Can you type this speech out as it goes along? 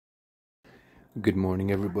Good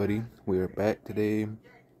morning, everybody. We are back today.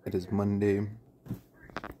 It is Monday.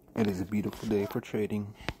 It is a beautiful day for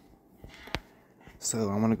trading. So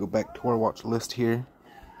I want to go back to our watch list here,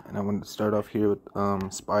 and I want to start off here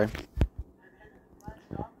with SPY.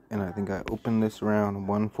 And I think I opened this around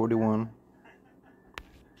 141,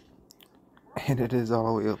 and it is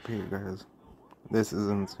all the way up here, guys. This is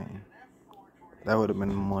insane. That would have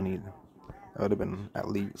been money. That would have been at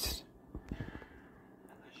least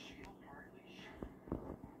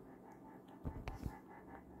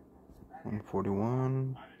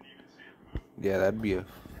 141. Yeah, that'd be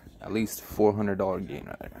at least $400 gain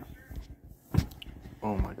right there.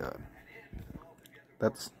 Oh my god,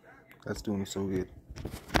 that's doing so good.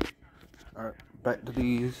 All right, back to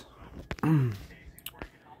these.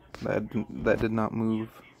 that did not move.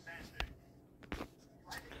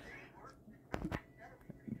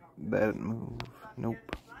 That didn't move. Nope.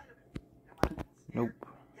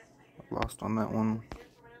 Lost on that one.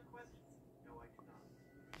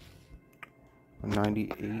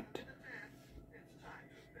 98.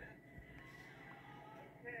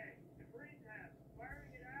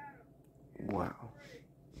 Wow.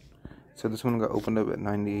 So this one got opened up at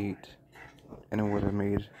 98, and it would have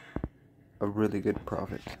made a really good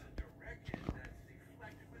profit.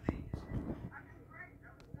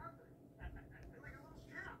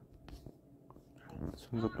 This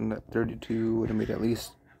one's opened at 32, would have made at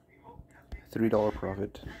least $3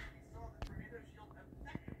 profit.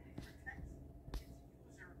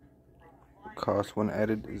 Cost when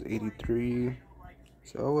added is 83,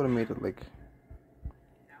 so I would have made it like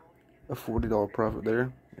a $40 profit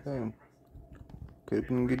there. Yeah. Could have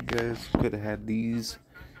been good, guys. Could have had these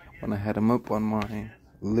when I had them up on my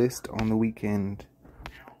list on the weekend.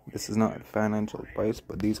 This is not financial advice,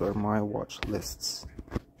 but these are my watch lists.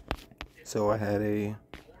 So I had a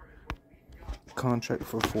contract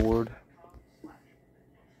for Ford.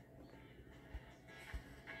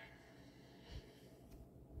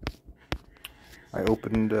 I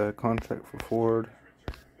opened a contract for Ford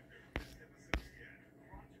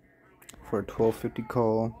for a $12.50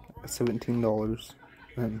 call at $17,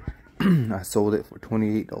 and I sold it for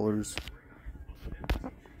 $28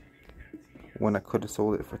 when I could have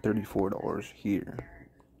sold it for $34 here.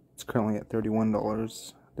 It's currently at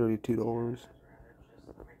 $31, $32.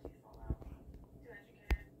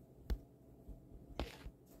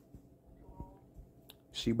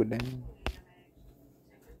 Shiba Dang.